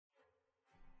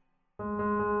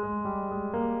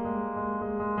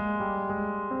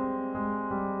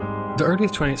The early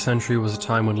 20th century was a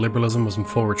time when liberalism was in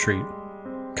full retreat.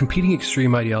 Competing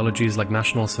extreme ideologies like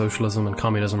National Socialism and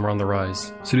Communism were on the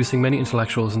rise, seducing many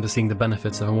intellectuals into seeing the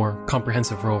benefits of a more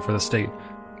comprehensive role for the state,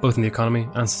 both in the economy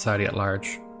and society at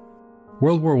large.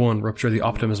 World War I ruptured the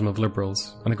optimism of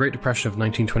liberals, and the Great Depression of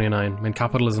 1929 made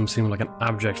capitalism seem like an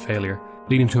abject failure,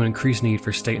 leading to an increased need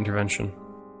for state intervention.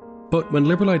 But when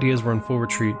liberal ideas were in full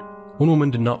retreat, one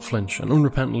woman did not flinch and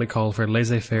unrepentantly called for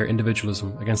laissez-faire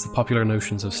individualism against the popular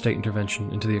notions of state intervention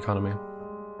into the economy.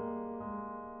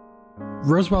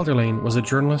 Rose Wilder Lane was a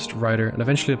journalist, writer, and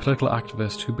eventually a political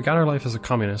activist who began her life as a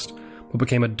communist, but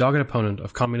became a dogged opponent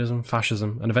of communism,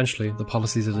 fascism, and eventually the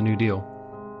policies of the New Deal.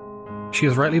 She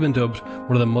has rightly been dubbed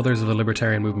one of the mothers of the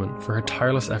libertarian movement for her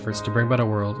tireless efforts to bring about a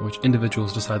world in which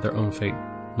individuals decide their own fate,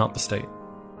 not the state.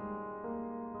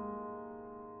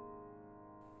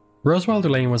 Rose Wilder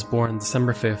Lane was born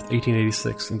December 5,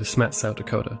 1886 in De Smet, South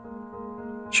Dakota.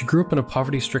 She grew up in a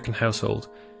poverty-stricken household,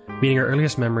 meaning her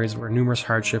earliest memories were numerous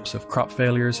hardships of crop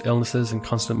failures, illnesses, and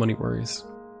constant money worries.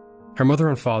 Her mother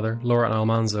and father, Laura and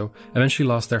Almanzo, eventually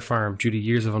lost their farm due to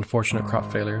years of unfortunate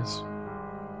crop failures.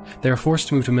 They were forced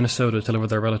to move to Minnesota to live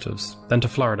with their relatives, then to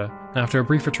Florida, and after a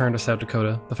brief return to South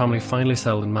Dakota, the family finally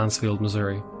settled in Mansfield,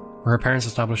 Missouri, where her parents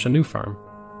established a new farm.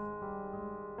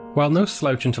 While no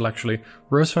slouch intellectually,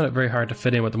 Rose found it very hard to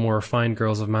fit in with the more refined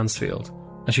girls of Mansfield,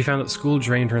 and she found that school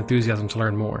drained her enthusiasm to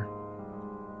learn more.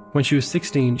 When she was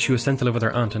 16, she was sent to live with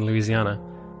her aunt in Louisiana.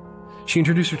 She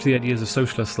introduced her to the ideas of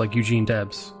socialists like Eugene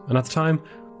Debs, and at the time,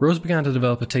 Rose began to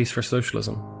develop a taste for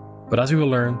socialism. But as we will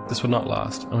learn, this would not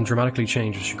last, and would dramatically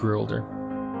change as she grew older.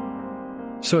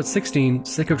 So at 16,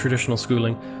 sick of traditional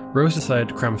schooling, Rose decided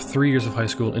to cram 3 years of high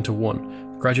school into one,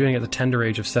 graduating at the tender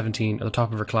age of 17 at the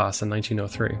top of her class in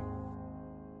 1903.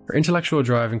 Her intellectual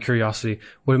drive and curiosity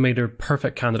would have made her a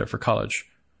perfect candidate for college,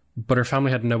 but her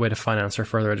family had no way to finance her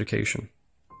further education.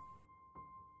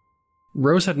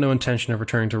 Rose had no intention of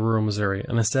returning to rural Missouri,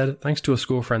 and instead, thanks to a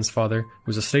school friend's father, who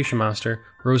was a station master,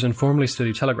 Rose informally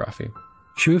studied telegraphy.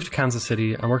 She moved to Kansas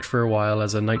City and worked for a while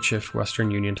as a night shift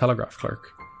Western Union telegraph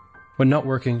clerk. When not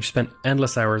working, she spent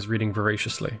endless hours reading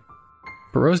voraciously.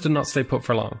 But Rose did not stay put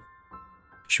for long.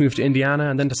 She moved to Indiana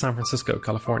and then to San Francisco,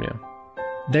 California.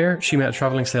 There, she met a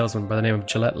traveling salesman by the name of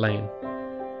Gillette Lane.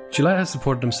 Gillette has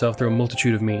supported himself through a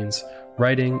multitude of means: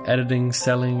 writing, editing,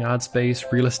 selling, ad space,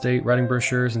 real estate, writing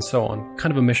brochures, and so on,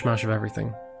 kind of a mishmash of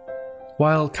everything.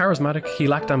 While charismatic, he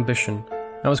lacked ambition,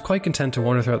 and was quite content to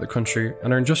wander throughout the country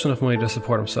and earn just enough money to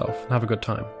support himself and have a good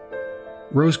time.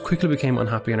 Rose quickly became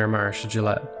unhappy in her marriage to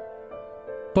Gillette.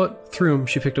 But through him,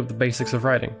 she picked up the basics of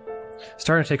writing,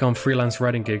 starting to take on freelance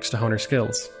writing gigs to hone her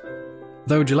skills.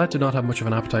 Though Gillette did not have much of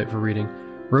an appetite for reading,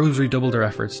 Rose redoubled her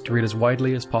efforts to read as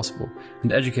widely as possible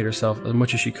and educate herself as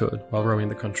much as she could while roaming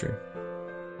the country.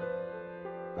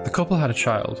 The couple had a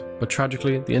child, but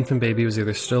tragically, the infant baby was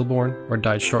either stillborn or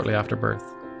died shortly after birth,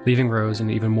 leaving Rose in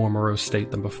an even more morose state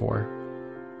than before.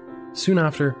 Soon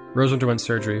after, Rose underwent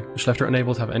surgery, which left her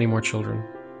unable to have any more children.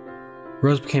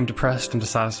 Rose became depressed and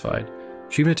dissatisfied.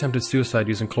 She even attempted suicide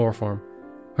using chloroform.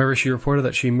 However, she reported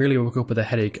that she merely woke up with a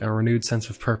headache and a renewed sense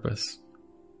of purpose.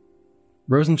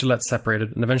 Rose and Gillette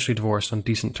separated and eventually divorced on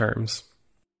decent terms.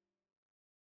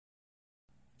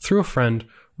 Through a friend,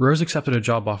 Rose accepted a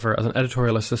job offer as an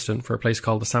editorial assistant for a place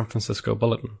called the San Francisco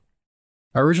Bulletin.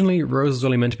 Originally, Rose was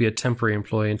only meant to be a temporary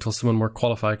employee until someone more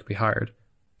qualified could be hired.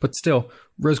 But still,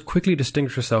 Rose quickly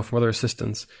distinguished herself from other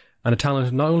assistants, and a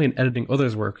talent not only in editing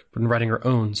others' work, but in writing her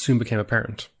own soon became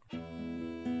apparent.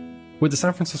 With the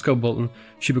San Francisco Bulletin,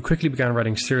 she quickly began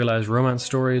writing serialized romance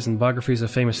stories and biographies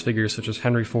of famous figures such as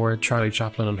Henry Ford, Charlie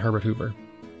Chaplin, and Herbert Hoover.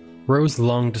 Rose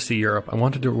longed to see Europe and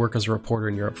wanted to work as a reporter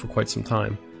in Europe for quite some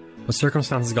time, but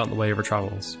circumstances got in the way of her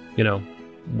travels. You know,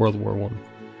 World War I.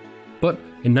 But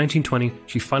in 1920,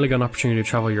 she finally got an opportunity to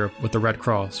travel Europe with the Red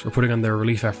Cross, reporting on their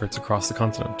relief efforts across the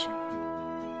continent.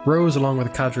 Rose, along with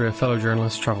a cadre of fellow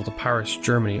journalists, travelled to Paris,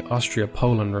 Germany, Austria,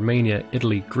 Poland, Romania,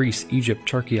 Italy, Greece, Egypt,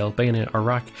 Turkey, Albania,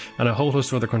 Iraq, and a whole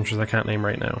host of other countries I can't name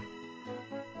right now.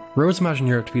 Rose imagined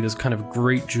Europe to be this kind of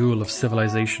great jewel of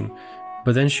civilization,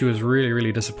 but then she was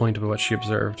really disappointed by what she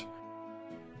observed.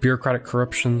 Bureaucratic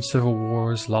corruption, civil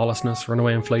wars, lawlessness,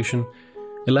 runaway inflation.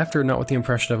 It left her not with the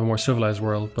impression of a more civilized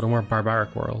world, but a more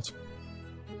barbaric world.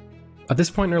 At this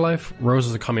point in her life, Rose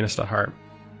was a communist at heart.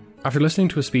 After listening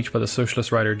to a speech by the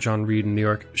socialist writer John Reed in New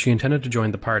York, she intended to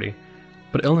join the party,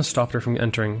 but illness stopped her from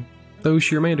entering, though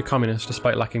she remained a communist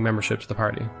despite lacking membership to the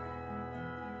party.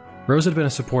 Rose had been a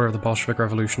supporter of the Bolshevik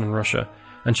Revolution in Russia,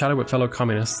 and chatted with fellow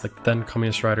communists like then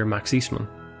communist writer Max Eastman.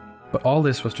 But all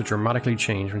this was to dramatically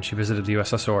change when she visited the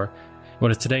USSR,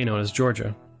 what is today known as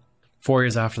Georgia, 4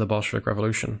 years after the Bolshevik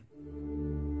Revolution.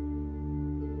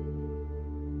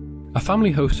 A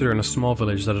family hosted her in a small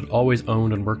village that had always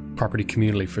owned and worked property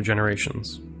communally for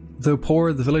generations. Though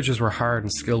poor, the villagers were hard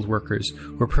and skilled workers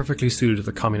who were perfectly suited to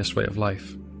the communist way of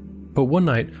life. But one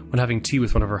night, when having tea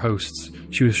with one of her hosts,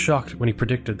 she was shocked when he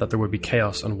predicted that there would be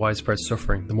chaos and widespread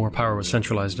suffering the more power was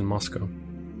centralized in Moscow.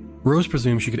 Rose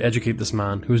presumed she could educate this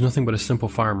man, who was nothing but a simple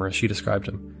farmer as she described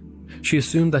him. She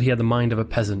assumed that he had the mind of a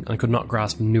peasant and could not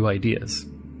grasp new ideas,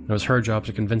 and it was her job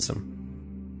to convince him.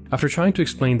 After trying to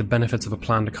explain the benefits of a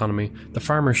planned economy, the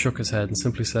farmer shook his head and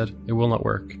simply said, "It will not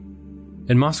work.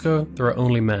 In Moscow, there are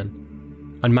only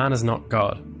men, and man is not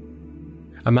God.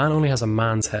 A man only has a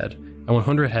man's head, and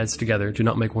 100 heads together do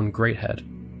not make one great head.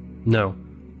 No,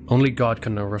 only God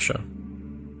can know Russia."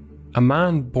 A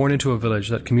man born into a village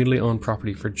that communally owned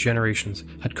property for generations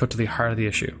had cut to the heart of the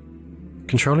issue.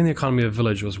 Controlling the economy of a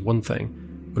village was one thing,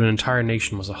 but an entire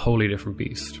nation was a wholly different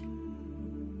beast.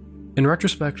 In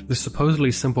retrospect, this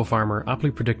supposedly simple farmer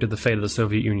aptly predicted the fate of the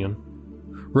Soviet Union.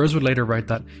 Rose would later write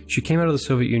that she came out of the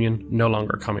Soviet Union no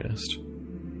longer communist.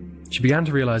 She began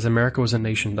to realize America was a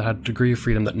nation that had a degree of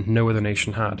freedom that no other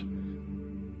nation had.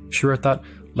 She wrote that,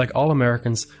 like all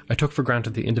Americans, I took for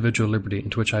granted the individual liberty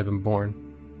into which I had been born.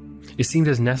 It seemed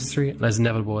as necessary and as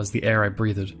inevitable as the air I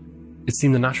breathed. It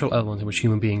seemed the natural element in which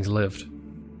human beings lived.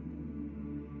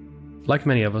 Like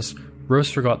many of us, Rose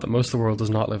forgot that most of the world does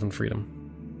not live in freedom.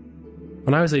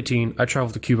 When I was 18, I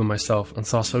travelled to Cuba myself and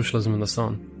saw socialism in the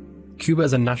sun. Cuba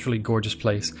is a naturally gorgeous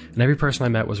place, and every person I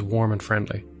met was warm and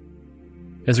friendly.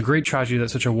 It is a great tragedy that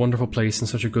such a wonderful place and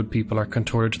such a good people are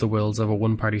contorted to the wills of a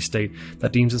one-party state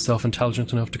that deems itself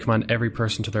intelligent enough to command every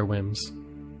person to their whims.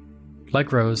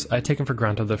 Like Rose, I had taken for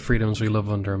granted the freedoms we live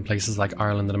under in places like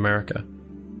Ireland and America.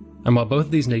 And while both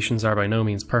of these nations are by no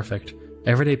means perfect,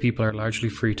 everyday people are largely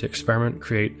free to experiment,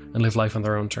 create, and live life on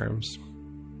their own terms.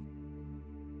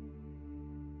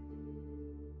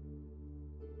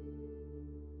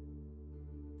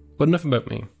 But enough about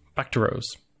me. Back to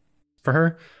Rose. For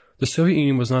her, the Soviet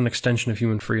Union was not an extension of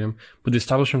human freedom, but the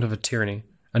establishment of a tyranny,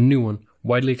 a new one,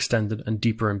 widely extended and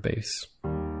deeper in base.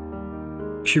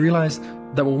 She realised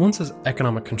that when one says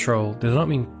economic control, they do not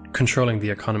mean controlling the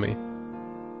economy.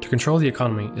 To control the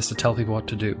economy is to tell people what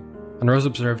to do, and Rose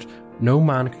observed, no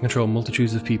man can control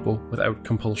multitudes of people without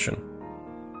compulsion.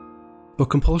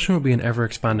 But compulsion will be an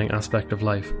ever-expanding aspect of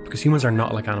life, because humans are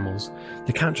not like animals.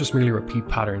 They can't just merely repeat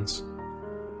patterns.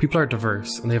 People are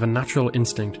diverse, and they have a natural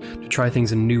instinct to try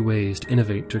things in new ways, to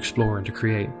innovate, to explore, and to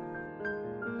create.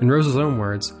 In Rose's own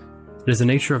words, it is the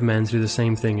nature of men to do the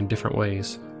same thing in different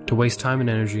ways, to waste time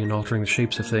and energy in altering the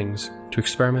shapes of things, to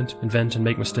experiment, invent, and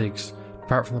make mistakes,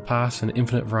 apart from the past in an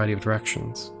infinite variety of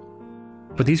directions.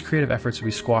 But these creative efforts would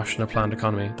be squashed in a planned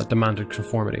economy that demanded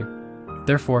conformity.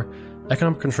 Therefore,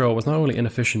 economic control was not only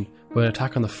inefficient, but an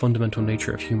attack on the fundamental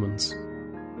nature of humans.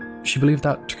 She believed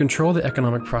that to control the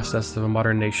economic process of a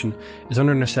modern nation is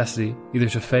under necessity either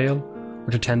to fail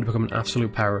or to tend to become an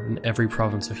absolute power in every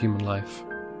province of human life.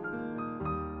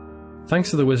 Thanks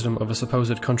to the wisdom of a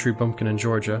supposed country bumpkin in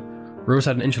Georgia, Rose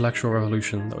had an intellectual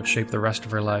revolution that would shape the rest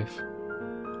of her life.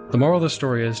 The moral of the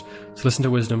story is to listen to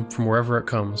wisdom from wherever it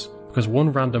comes, because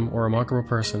one random or remarkable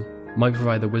person might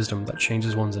provide the wisdom that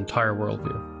changes one's entire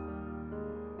worldview.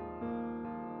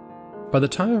 By the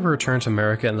time of her return to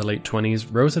America in the late 20s,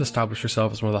 Rose had established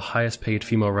herself as one of the highest paid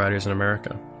female writers in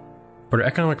America. But her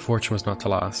economic fortune was not to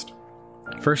last.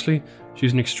 Firstly, she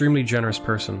was an extremely generous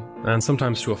person, and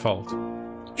sometimes to a fault.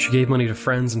 She gave money to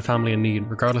friends and family in need,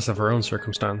 regardless of her own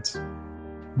circumstance.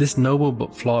 This noble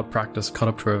but flawed practice caught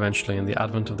up to her eventually in the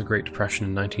advent of the Great Depression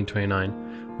in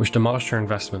 1929, which demolished her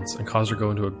investments and caused her to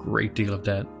go into a great deal of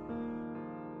debt.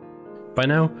 By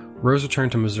now, Rose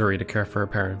returned to Missouri to care for her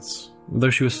parents. Though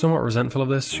she was somewhat resentful of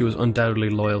this, she was undoubtedly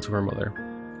loyal to her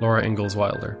mother, Laura Ingalls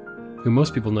Wilder, who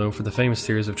most people know for the famous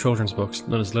series of children's books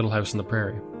known as Little House on the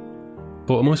Prairie.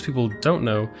 But what most people don't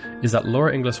know is that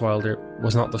Laura Ingalls Wilder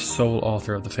was not the sole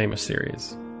author of the famous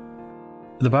series.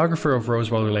 The biographer of Rose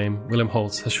Wilder Lane, William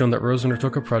Holtz, has shown that Rose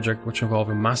undertook a project which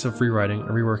involved a massive rewriting and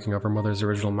reworking of her mother's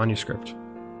original manuscript.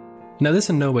 Now, this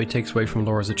in no way takes away from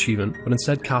Laura's achievement, but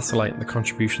instead casts a light on the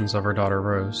contributions of her daughter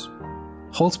Rose.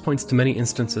 Holtz points to many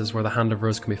instances where the hand of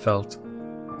Rose can be felt.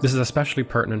 This is especially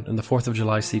pertinent in the 4th of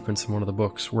July sequence in one of the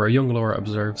books, where a young Laura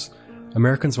observes,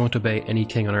 "Americans won't obey any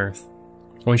king on earth.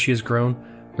 When she is grown,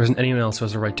 there isn't anyone else who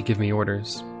has a right to give me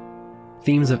orders."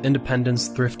 Themes of independence,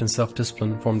 thrift, and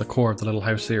self-discipline form the core of the Little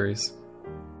House series.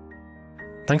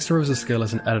 Thanks to Rose's skill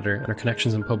as an editor and her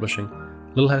connections in publishing,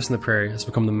 Little House on the Prairie has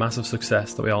become the massive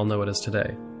success that we all know it is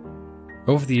today.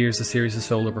 Over the years, the series has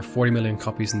sold over 40 million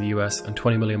copies in the US and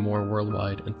 20 million more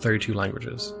worldwide in 32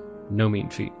 languages. No mean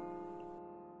feat.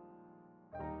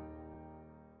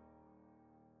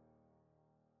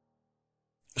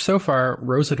 So far,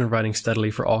 Rose had been writing steadily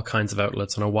for all kinds of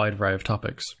outlets on a wide variety of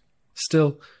topics.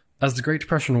 Still, as the Great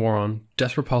Depression wore on,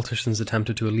 desperate politicians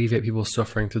attempted to alleviate people's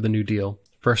suffering through the New Deal,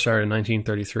 first started in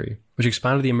 1933, which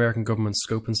expanded the American government's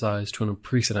scope and size to an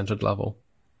unprecedented level.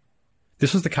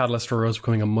 This was the catalyst for Rose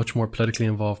becoming a much more politically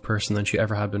involved person than she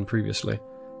ever had been previously.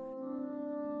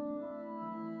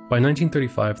 By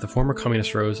 1935, the former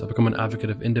communist Rose had become an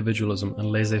advocate of individualism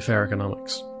and laissez-faire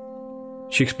economics.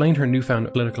 She explained her newfound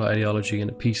political ideology in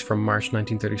a piece from March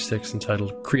 1936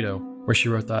 entitled Credo, where she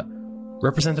wrote that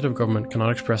representative government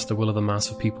cannot express the will of the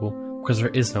mass of people because there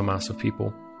is no mass of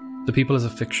people. The people is a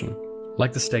fiction.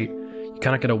 Like the state, you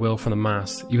cannot get a will from the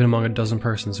mass, even among a dozen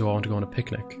persons who all want to go on a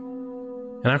picnic.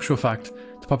 In actual fact,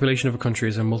 the population of a country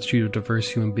is a multitude of diverse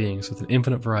human beings with an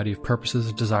infinite variety of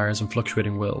purposes, desires, and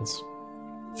fluctuating wills.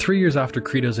 3 years after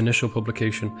Credo's initial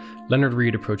publication, Leonard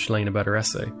Read approached Lane about her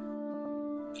essay.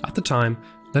 At the time,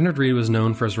 Leonard Read was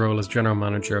known for his role as general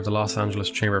manager of the Los Angeles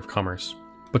Chamber of Commerce.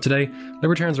 But today,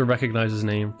 libertarians will recognize his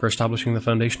name for establishing the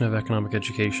foundation of economic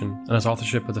education and his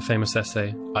authorship of the famous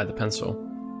essay, I the Pencil.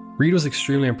 Read was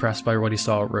extremely impressed by what he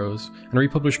saw at Rose, and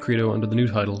republished Credo under the new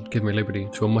title, Give Me Liberty,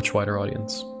 to a much wider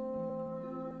audience.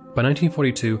 By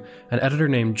 1942, an editor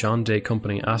named John Day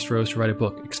Company asked Rose to write a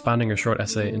book expanding her short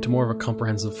essay into more of a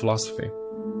comprehensive philosophy.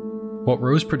 What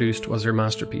Rose produced was her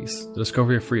masterpiece, The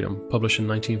Discovery of Freedom, published in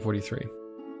 1943.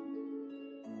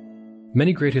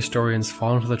 Many great historians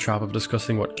fall into the trap of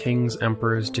discussing what kings,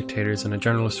 emperors, dictators, and a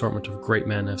general assortment of great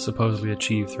men have supposedly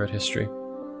achieved throughout history.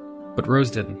 But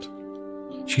Rose didn't.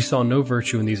 She saw no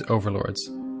virtue in these overlords.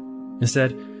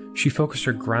 Instead, she focused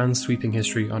her grand sweeping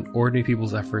history on ordinary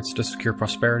people's efforts to secure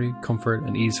prosperity, comfort,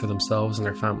 and ease for themselves and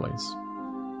their families.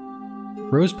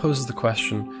 Rose poses the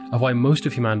question of why most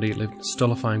of humanity lived in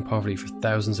stultifying poverty for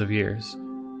thousands of years.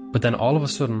 But then all of a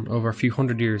sudden, over a few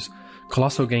hundred years,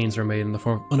 colossal gains were made in the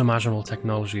form of unimaginable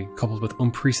technology coupled with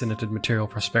unprecedented material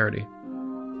prosperity.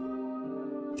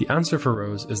 The answer for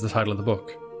Rose is the title of the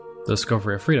book, The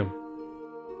Discovery of Freedom.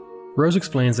 Rose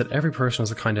explains that every person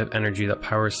has a kind of energy that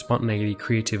powers spontaneity,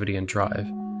 creativity, and drive,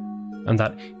 and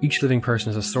that each living person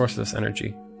is a source of this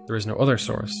energy. There is no other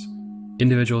source.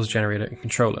 Individuals generate it and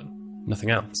control it, nothing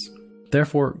else.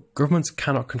 Therefore, governments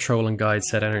cannot control and guide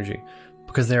said energy,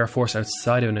 because they are a force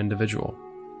outside of an individual.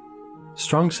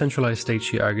 Strong centralized states,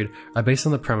 she argued, are based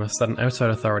on the premise that an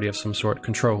outside authority of some sort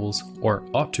controls, or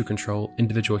ought to control,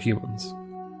 individual humans.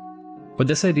 But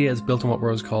this idea is built on what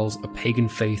Rose calls a pagan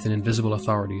faith in invisible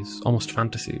authorities, almost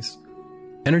fantasies.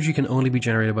 Energy can only be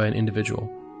generated by an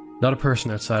individual, not a person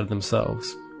outside of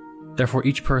themselves. Therefore,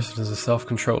 each person is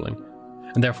self-controlling,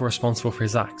 and therefore responsible for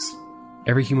his acts.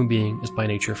 Every human being is by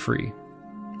nature free.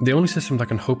 The only system that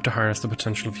can hope to harness the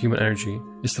potential of human energy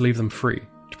is to leave them free,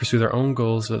 to pursue their own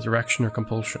goals without direction or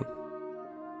compulsion.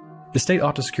 The state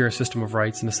ought to secure a system of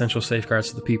rights and essential safeguards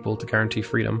to the people to guarantee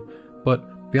freedom,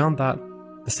 but beyond that,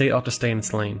 the state ought to stay in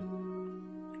its lane.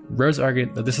 Rose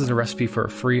argued that this is a recipe for a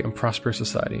free and prosperous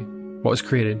society, what was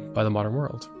created by the modern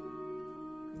world.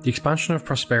 The expansion of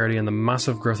prosperity and the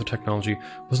massive growth of technology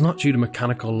was not due to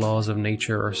mechanical laws of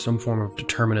nature or some form of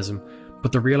determinism,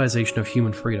 but the realization of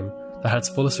human freedom that had its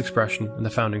fullest expression in the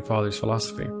Founding Fathers'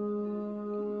 philosophy.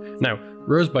 Now,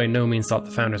 Rose by no means thought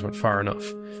the founders went far enough.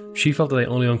 She felt that they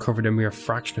only uncovered a mere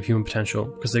fraction of human potential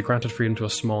because they granted freedom to a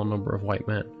small number of white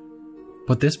men.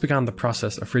 But this began the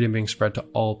process of freedom being spread to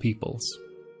all peoples.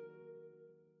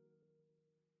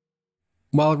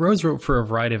 While Rose wrote for a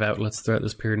variety of outlets throughout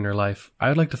this period in her life, I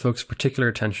would like to focus particular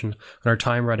attention on her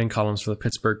time writing columns for the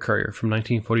Pittsburgh Courier from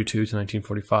 1942 to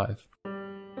 1945.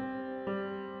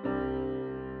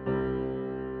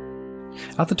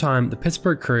 At the time, the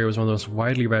Pittsburgh Courier was one of the most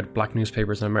widely read black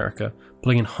newspapers in America,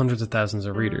 pulling in hundreds of thousands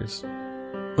of readers.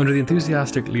 Under the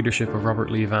enthusiastic leadership of Robert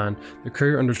Lee Vann, the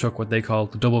Courier undertook what they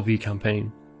called the Double V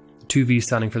campaign, the two V's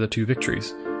standing for the two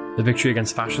victories, the victory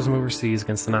against fascism overseas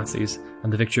against the Nazis,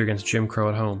 and the victory against Jim Crow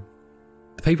at home.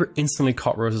 The paper instantly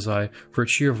caught Rose's eye for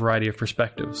its sheer variety of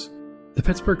perspectives. The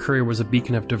Pittsburgh Courier was a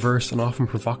beacon of diverse and often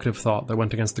provocative thought that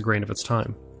went against the grain of its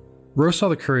time. Rose saw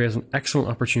the Courier as an excellent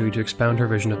opportunity to expound her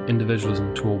vision of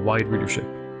individualism to a wide readership,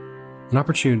 an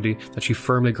opportunity that she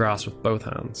firmly grasped with both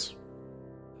hands.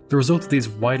 The result of these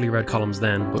widely read columns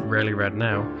then, but rarely read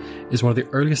now, is one of the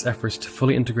earliest efforts to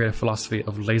fully integrate a philosophy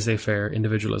of laissez-faire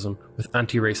individualism with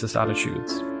anti-racist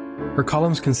attitudes. Her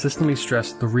columns consistently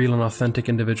stressed the real and authentic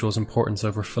individual's importance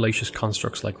over fallacious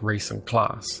constructs like race and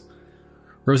class.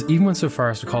 Rose even went so far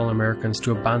as to call on Americans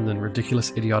to abandon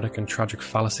ridiculous, idiotic, and tragic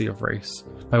fallacy of race,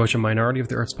 by which a minority of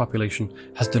the Earth's population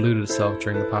has deluded itself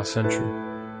during the past century.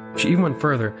 She even went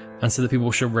further and said that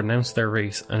people should renounce their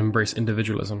race and embrace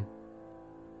individualism.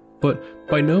 But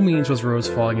by no means was Rose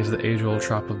falling into the age-old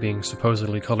trap of being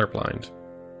supposedly colourblind.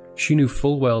 She knew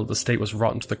full well the state was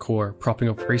rotten to the core, propping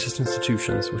up racist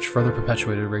institutions which further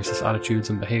perpetuated racist attitudes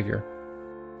and behaviour.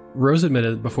 Rose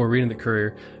admitted before reading The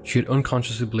Courier she had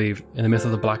unconsciously believed in the myth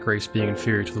of the black race being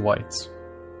inferior to the whites.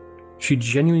 She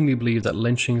genuinely believed that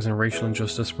lynchings and racial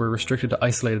injustice were restricted to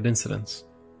isolated incidents.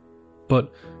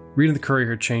 But reading The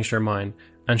Courier had changed her mind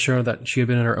and shown her that she had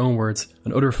been, in her own words,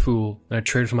 an utter fool and a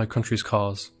traitor to my country's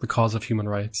cause, the cause of human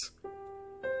rights.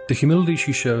 The humility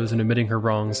she shows in admitting her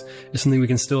wrongs is something we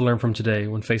can still learn from today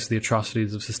when faced with the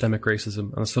atrocities of systemic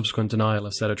racism and the subsequent denial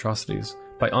of said atrocities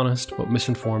by honest but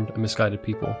misinformed and misguided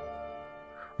people.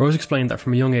 Rose explained that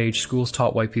from a young age schools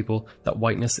taught white people that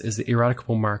whiteness is the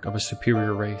ineradicable mark of a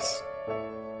superior race.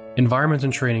 Environment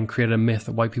and training created a myth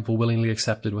that white people willingly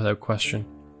accepted without question.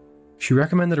 She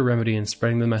recommended a remedy in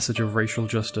spreading the message of racial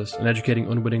justice and educating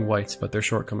unwitting whites about their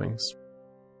shortcomings.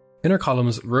 In her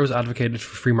columns, Rose advocated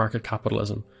for free market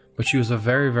capitalism, but she was a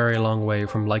very, very long way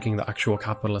from liking the actual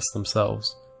capitalists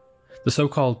themselves. The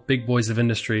so-called big boys of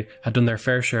industry had done their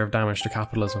fair share of damage to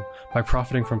capitalism by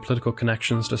profiting from political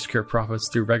connections to secure profits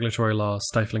through regulatory laws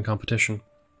stifling competition.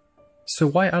 So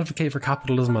why advocate for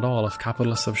capitalism at all if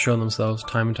capitalists have shown themselves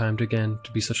time and time again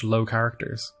to be such low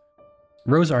characters?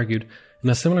 Rose argued, in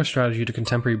a similar strategy to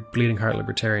contemporary bleeding heart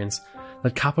libertarians,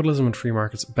 that capitalism and free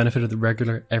markets benefited the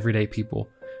regular, everyday people,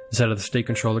 instead of the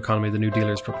state-controlled economy the New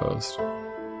Dealers proposed.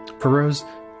 For Rose,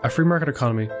 a free market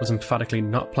economy was emphatically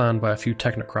not planned by a few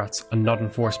technocrats and not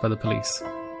enforced by the police.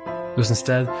 It was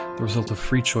instead the result of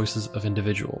free choices of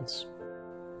individuals.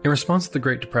 In response to the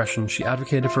Great Depression, she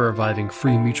advocated for reviving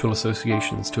free mutual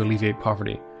associations to alleviate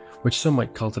poverty, which some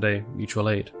might call today mutual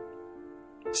aid.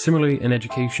 Similarly, in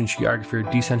education, she argued for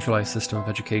a decentralized system of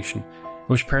education, in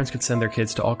which parents could send their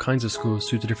kids to all kinds of schools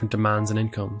suited to different demands and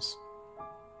incomes.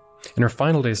 In her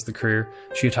final days of the career,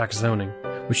 she attacked zoning,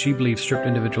 which she believed stripped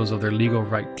individuals of their legal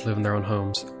right to live in their own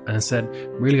homes, and instead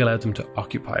really allowed them to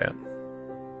occupy it.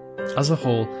 As a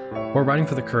whole, while writing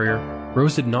for The Courier,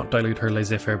 Rose did not dilute her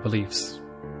laissez-faire beliefs.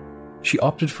 She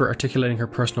opted for articulating her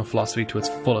personal philosophy to its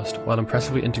fullest while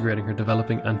impressively integrating her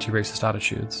developing anti-racist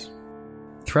attitudes.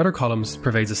 Throughout her columns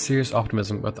pervades a serious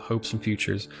optimism about the hopes and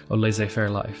futures of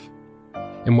laissez-faire life,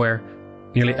 in where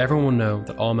nearly everyone will know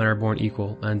that all men are born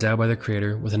equal and endowed by their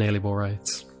Creator with inalienable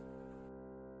rights.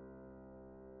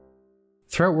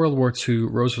 Throughout World War II,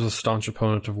 Rose was a staunch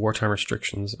opponent of wartime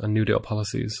restrictions and New Deal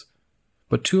policies,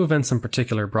 but two events in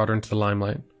particular brought her into the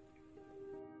limelight.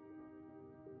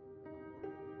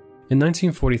 In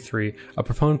 1943, a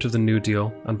proponent of the New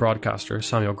Deal and broadcaster,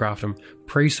 Samuel Grafton,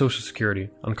 praised Social Security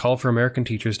and called for American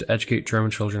teachers to educate German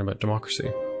children about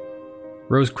democracy.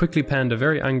 Rose quickly penned a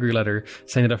very angry letter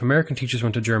saying that if American teachers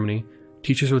went to Germany,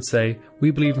 teachers would say,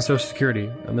 "We believe in Social Security,"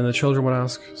 and then the children would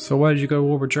ask, "So why did you go to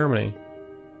war with Germany?"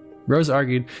 Rose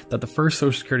argued that the first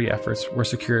Social Security efforts were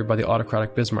secured by the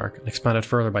autocratic Bismarck and expanded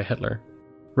further by Hitler.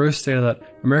 Rose stated that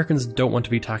Americans don't want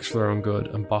to be taxed for their own good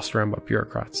and bossed around by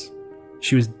bureaucrats.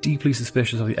 She was deeply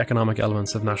suspicious of the economic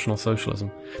elements of National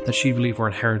Socialism that she believed were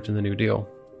inherent in the New Deal.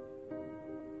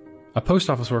 A post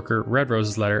office worker read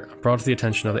Rose's letter and brought it to the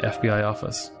attention of the FBI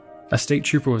office. A state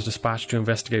trooper was dispatched to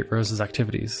investigate Rose's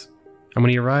activities, and when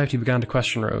he arrived he began to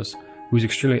question Rose, who was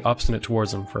extremely obstinate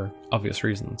towards him for obvious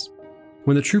reasons.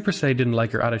 When the trooper said he didn't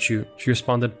like her attitude, she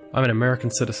responded, "I'm an American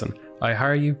citizen. I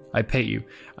hire you, I pay you,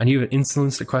 and you have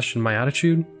insolence to question my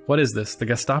attitude? What is this, the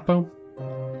Gestapo?"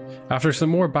 After some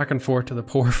more back and forth to the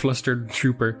poor flustered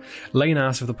trooper, Lane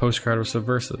asked if the postcard was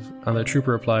subversive, and the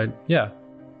trooper replied, "Yeah."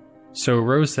 So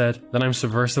Rose said, "Then I'm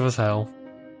subversive as hell."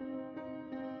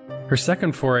 Her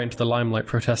second foray into the limelight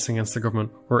protesting against the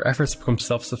government were her efforts to become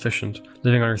self-sufficient,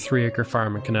 living on her 3-acre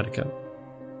farm in Connecticut.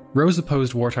 Rose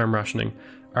opposed wartime rationing,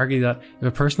 arguing that if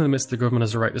a person admits the government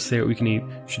has the right to say what we can eat,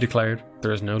 she declared,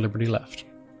 there is no liberty left.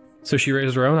 So she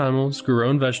raised her own animals, grew her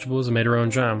own vegetables, and made her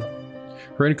own jam.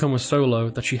 Her income was so low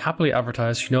that she happily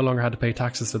advertised she no longer had to pay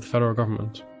taxes to the federal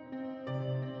government.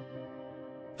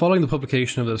 Following the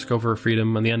publication of The Discovery of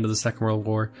Freedom and the end of the Second World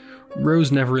War,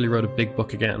 Rose never really wrote a big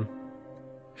book again.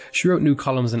 She wrote new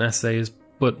columns and essays,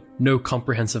 but no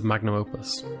comprehensive magnum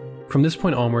opus. From this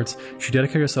point onwards, she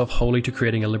dedicated herself wholly to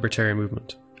creating a libertarian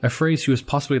movement, a phrase she was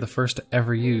possibly the first to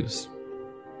ever use.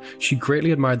 She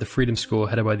greatly admired the Freedom School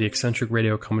headed by the eccentric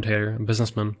radio commentator and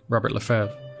businessman Robert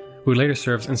Lefebvre, who later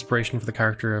serves inspiration for the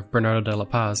character of Bernardo de la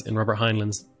Paz in Robert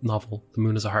Heinlein's novel The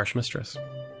Moon is a Harsh Mistress.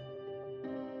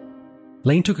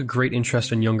 Lane took a great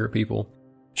interest in younger people.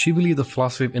 She believed the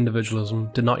philosophy of individualism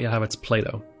did not yet have its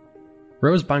Plato.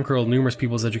 Rose bankrolled numerous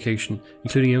people's education,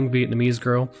 including a young Vietnamese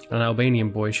girl and an Albanian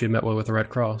boy she had met with the Red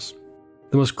Cross.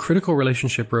 The most critical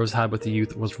relationship Rose had with the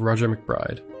youth was Roger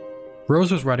McBride.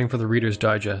 Rose was writing for the Reader's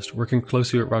Digest, working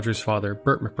closely with Roger's father,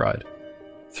 Bert McBride.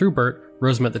 Through Bert,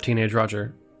 Rose met the teenage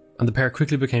Roger, and the pair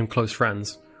quickly became close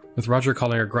friends, with Roger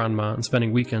calling her grandma and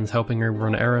spending weekends helping her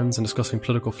run errands and discussing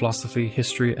political philosophy,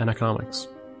 history, and economics.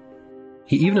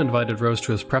 He even invited Rose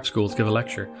to his prep school to give a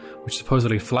lecture, which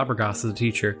supposedly flabbergasted the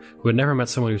teacher, who had never met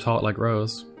someone who taught like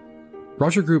Rose.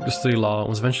 Roger grew up to study law and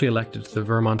was eventually elected to the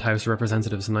Vermont House of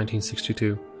Representatives in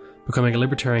 1962, becoming a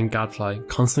libertarian gadfly,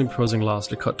 constantly proposing laws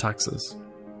to cut taxes.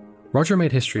 Roger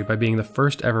made history by being the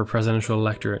first ever presidential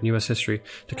elector in US history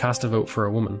to cast a vote for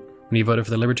a woman, when he voted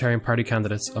for the Libertarian Party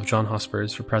candidates of John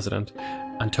Hospers for president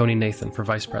and Tony Nathan for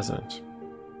vice president.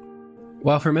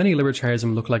 While for many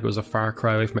libertarianism looked like it was a far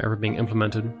cry away from ever being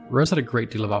implemented, Rose had a great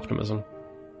deal of optimism.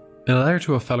 In a letter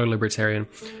to a fellow libertarian,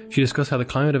 she discussed how the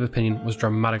climate of opinion was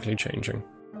dramatically changing.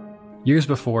 Years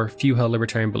before, few held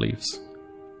libertarian beliefs,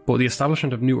 but with the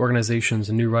establishment of new organisations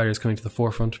and new writers coming to the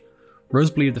forefront,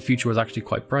 Rose believed the future was actually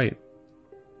quite bright.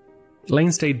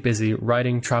 Lane stayed busy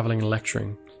writing, travelling and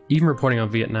lecturing, even reporting on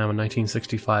Vietnam in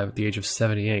 1965 at the age of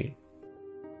 78.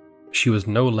 She was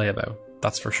no layabout,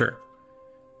 that's for sure.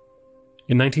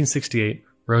 In 1968,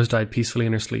 Rose died peacefully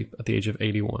in her sleep at the age of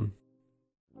 81.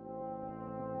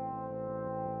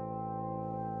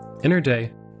 In her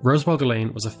day, Rose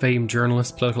Lane was a famed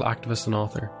journalist, political activist and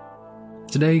author.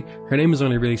 Today, her name is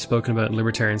only really spoken about in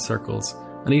libertarian circles,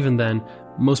 and even then,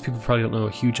 most people probably don't know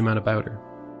a huge amount about her.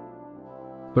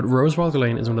 But Rose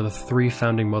Lane is one of the three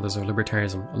founding mothers of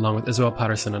libertarianism, along with Isabel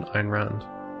Patterson and Ayn Rand.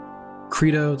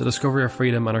 Credo, The Discovery of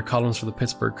Freedom, and her columns for the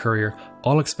Pittsburgh Courier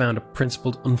all expound a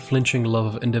principled, unflinching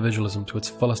love of individualism to its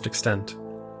fullest extent.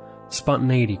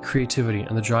 Spontaneity, creativity,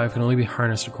 and the drive can only be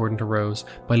harnessed, according to Rose,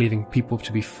 by leaving people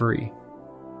to be free.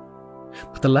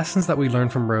 But the lessons that we learn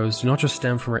from Rose do not just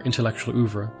stem from her intellectual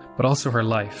oeuvre, but also her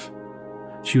life.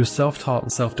 She was self-taught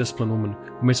and self-disciplined woman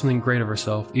who made something great of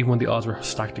herself even when the odds were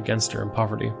stacked against her in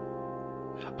poverty.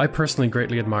 I personally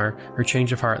greatly admire her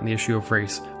change of heart on the issue of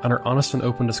race and her honest and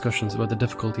open discussions about the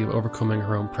difficulty of overcoming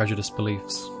her own prejudiced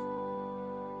beliefs.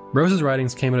 Rose's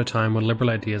writings came at a time when liberal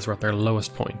ideas were at their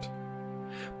lowest point.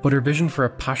 But her vision for a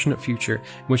passionate future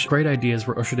in which great ideas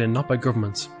were ushered in not by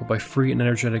governments, but by free and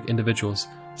energetic individuals,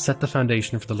 set the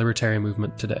foundation for the libertarian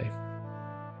movement today.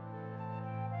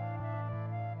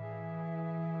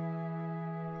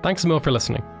 Thanks a million for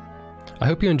listening. I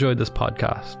hope you enjoyed this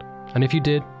podcast, and if you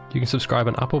did, you can subscribe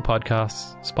on Apple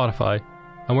Podcasts, Spotify,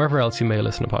 and wherever else you may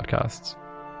listen to podcasts.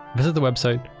 Visit the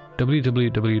website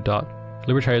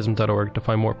www.libertarianism.org to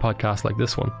find more podcasts like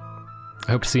this one.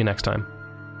 I hope to see you next time.